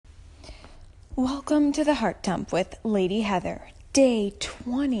Welcome to the Heart Dump with Lady Heather, day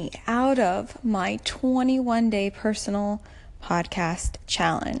 20 out of my 21-day personal podcast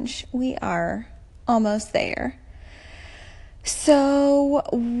challenge. We are almost there. So,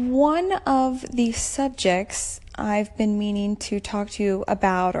 one of the subjects I've been meaning to talk to you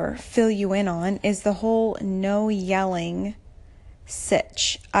about or fill you in on is the whole no yelling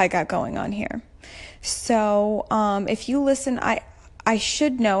sitch I got going on here. So, if you listen, I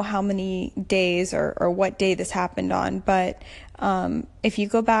should know how many days or what day this happened on, but if you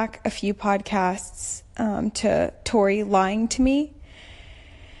go back a few podcasts to Tori lying to me,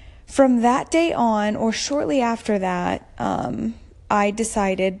 from that day on or shortly after that, I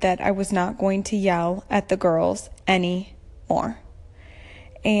decided that I was not going to yell at the girls anymore.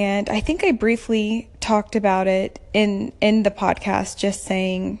 And I think I briefly talked about it in the podcast, just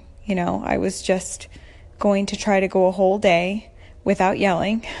saying, I was just going to try to go a whole day without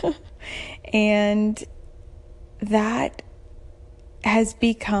yelling. And that has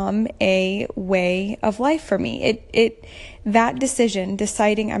become a way of life for me. That decision,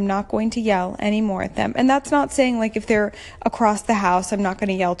 deciding I'm not going to yell anymore at them. And that's not saying like if they're across the house, I'm not going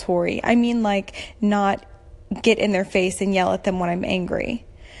to yell Tori. I mean like not get in their face and yell at them when I'm angry.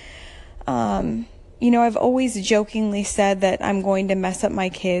 I've always jokingly said that I'm going to mess up my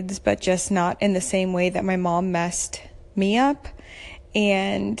kids, but just not in the same way that my mom messed me up.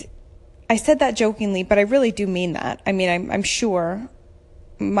 And I said that jokingly, but I really do mean that. I mean, I'm sure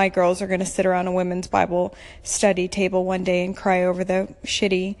my girls are going to sit around a women's Bible study table one day and cry over the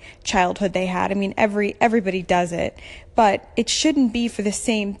shitty childhood they had. I mean, everybody does it, but it shouldn't be for the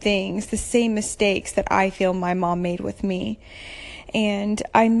same things, the same mistakes that I feel my mom made with me. And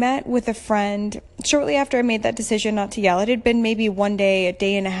I met with a friend shortly after I made that decision not to yell. It had been maybe one day, a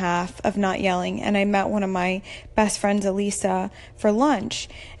day and a half of not yelling. And I met one of my best friends, Elisa, for lunch.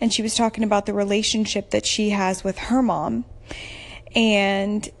 And she was talking about the relationship that she has with her mom.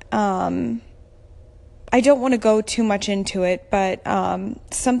 And I don't want to go too much into it, but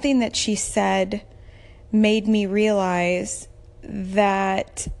something that she said made me realize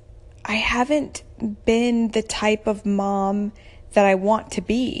that I haven't been the type of mom that I want to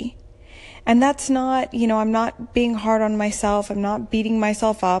be. And that's not, I'm not being hard on myself. I'm not beating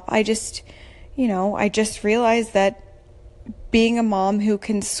myself up. I just realized that being a mom who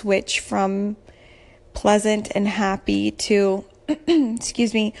can switch from pleasant and happy to,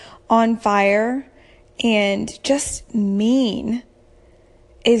 on fire and just mean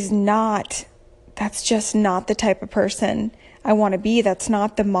that's just not the type of person I want to be. That's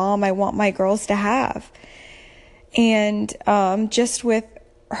not the mom I want my girls to have. And just with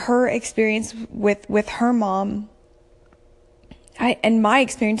her experience with her mom, and my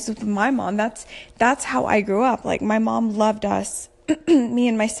experience with my mom, that's how I grew up. Like my mom loved us, me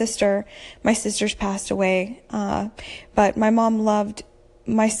and my sister. My sister's passed away, but my mom loved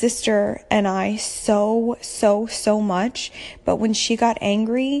my sister and I so much. But when she got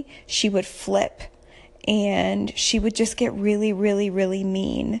angry, she would flip, and she would just get really, really, really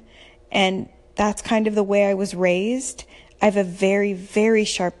mean. And that's kind of the way I was raised. I have a very, very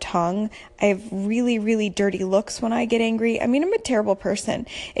sharp tongue. I have really, really dirty looks when I get angry. I mean, I'm a terrible person.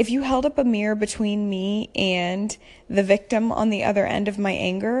 If you held up a mirror between me and the victim on the other end of my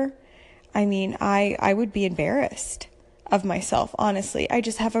anger, I mean, I would be embarrassed of myself, honestly. I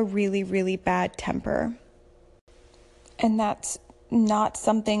just have a really, really bad temper. And that's not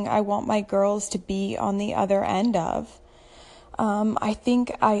something I want my girls to be on the other end of. I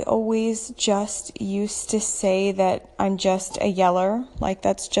think I always just used to say that I'm just a yeller, like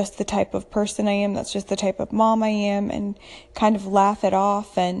that's just the type of person I am, that's just the type of mom I am, and kind of laugh it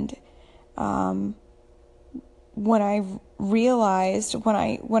off. And when I realized, when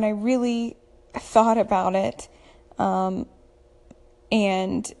I really thought about it, and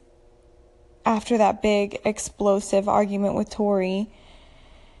after that big explosive argument with Tori,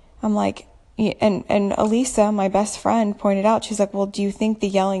 I'm like, and Elisa, my best friend, pointed out, she's like, well, do you think the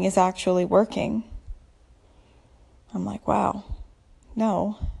yelling is actually working? I'm like, wow,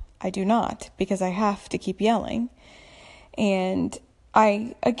 no, I do not, because I have to keep yelling. And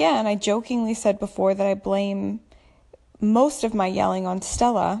I jokingly said before that I blame most of my yelling on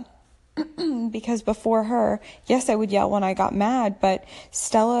Stella, because before her, yes, I would yell when I got mad, but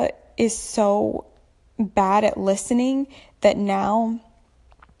Stella is so bad at listening that now,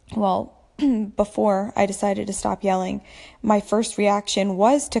 before I decided to stop yelling, my first reaction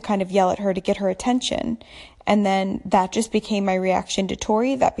was to kind of yell at her to get her attention. And then that just became my reaction to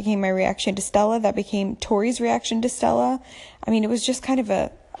Tori. That became my reaction to Stella. That became Tori's reaction to Stella. I mean, it was just kind of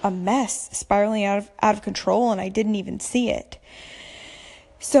a mess spiraling out of control, and I didn't even see it.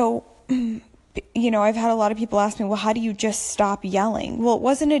 So I've had a lot of people ask me, well, how do you just stop yelling? Well, it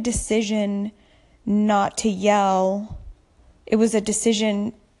wasn't a decision not to yell. It was a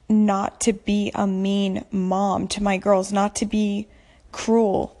decision not to be a mean mom to my girls, not to be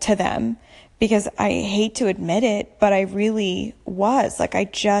cruel to them, because I hate to admit it, but I really was. Like,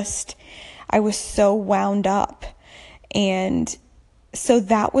 I was so wound up. And so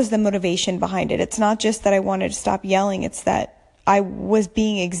that was the motivation behind it. It's not just that I wanted to stop yelling, it's that I was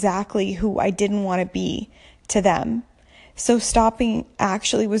being exactly who I didn't want to be to them. So stopping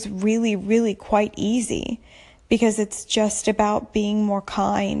actually was really, really quite easy, because it's just about being more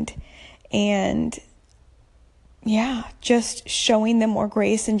kind and, yeah, just showing them more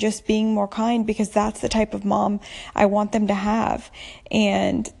grace and just being more kind, because that's the type of mom I want them to have.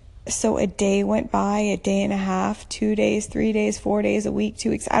 And so a day went by, a day and a half, 2 days, 3 days, 4 days, a week, 2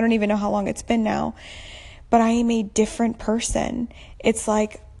 weeks. I don't even know how long it's been now, but I am a different person. It's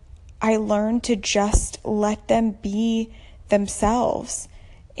like I learned to just let them be themselves.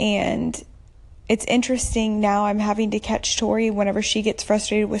 And it's interesting now, I'm having to catch Tori whenever she gets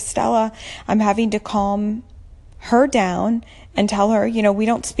frustrated with Stella. I'm having to calm her down and tell her, we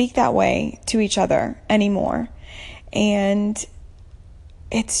don't speak that way to each other anymore. And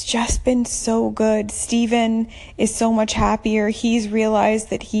it's just been so good. Steven is so much happier. He's realized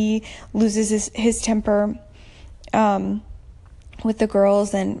that he loses his temper with the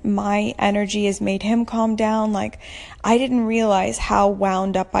girls, and my energy has made him calm down. Like, I didn't realize how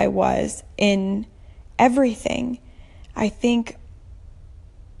wound up I was in everything. I think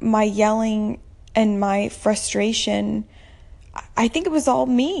my yelling and my frustration, I think it was all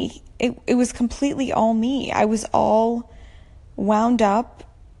me. It was completely all me. I was all wound up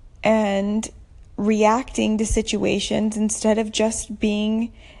and reacting to situations instead of just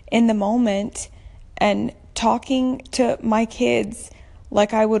being in the moment and talking to my kids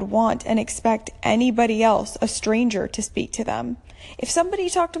like I would want and expect anybody else, a stranger, to speak to them. If somebody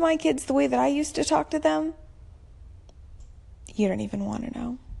talked to my kids the way that I used to talk to them, you don't even want to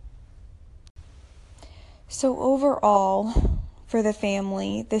know. So overall, for the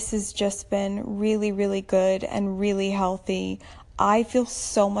family, this has just been really, really good and really healthy. I feel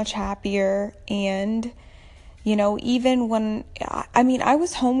so much happier. And, even when, I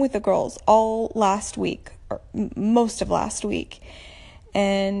was home with the girls all last week, or most of last week.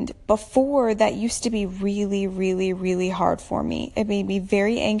 And before, that used to be really, really, really hard for me. It made me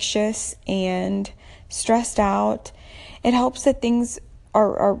very anxious and stressed out. It helps that things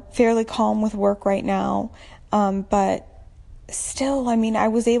are fairly calm with work right now. But still, I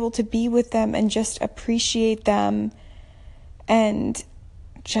was able to be with them and just appreciate them and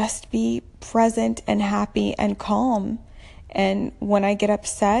just be present and happy and calm. And when I get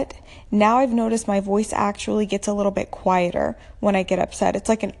upset, now I've noticed my voice actually gets a little bit quieter when I get upset. It's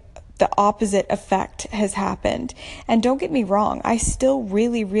like the opposite effect has happened. And don't get me wrong, I still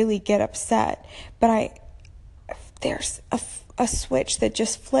really, really get upset, but there's a switch that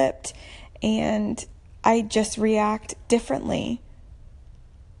just flipped, and I just react differently.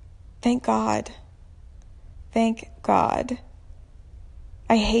 Thank God. Thank God.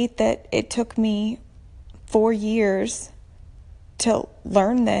 I hate that it took me 4 years to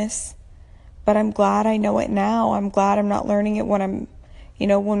learn this, but I'm glad I know it now. I'm glad I'm not learning it when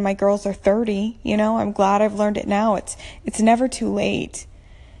when my girls are 30, I'm glad I've learned it now. It's never too late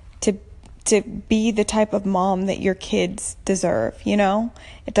to be the type of mom that your kids deserve,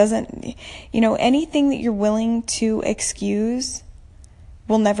 It doesn't, anything that you're willing to excuse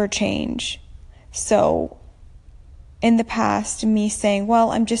will never change. So in the past, me saying,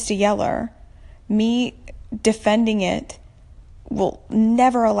 well, I'm just a yeller, me defending it will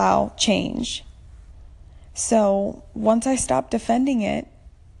never allow change. So once I stopped defending it,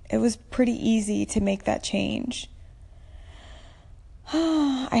 it was pretty easy to make that change.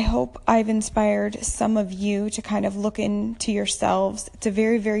 I hope I've inspired some of you to kind of look into yourselves. It's a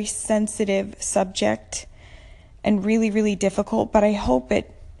very, very sensitive subject and really, really difficult, but I hope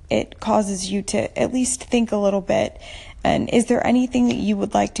it causes you to at least think a little bit. And is there anything that you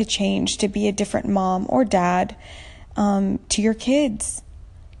would like to change to be a different mom or dad to your kids?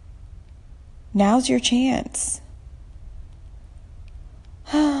 Now's your chance.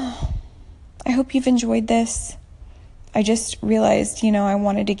 I hope you've enjoyed this. I just realized, I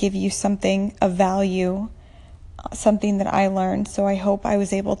wanted to give you something of value, something that I learned. So I hope I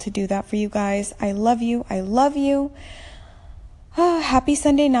was able to do that for you guys. I love you. I love you. Happy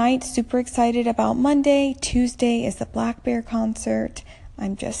Sunday night. Super excited about Monday. Tuesday is the Black Bear concert.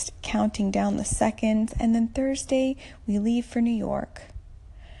 I'm just counting down the seconds. And then Thursday, we leave for New York.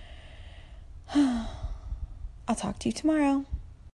 I'll talk to you tomorrow.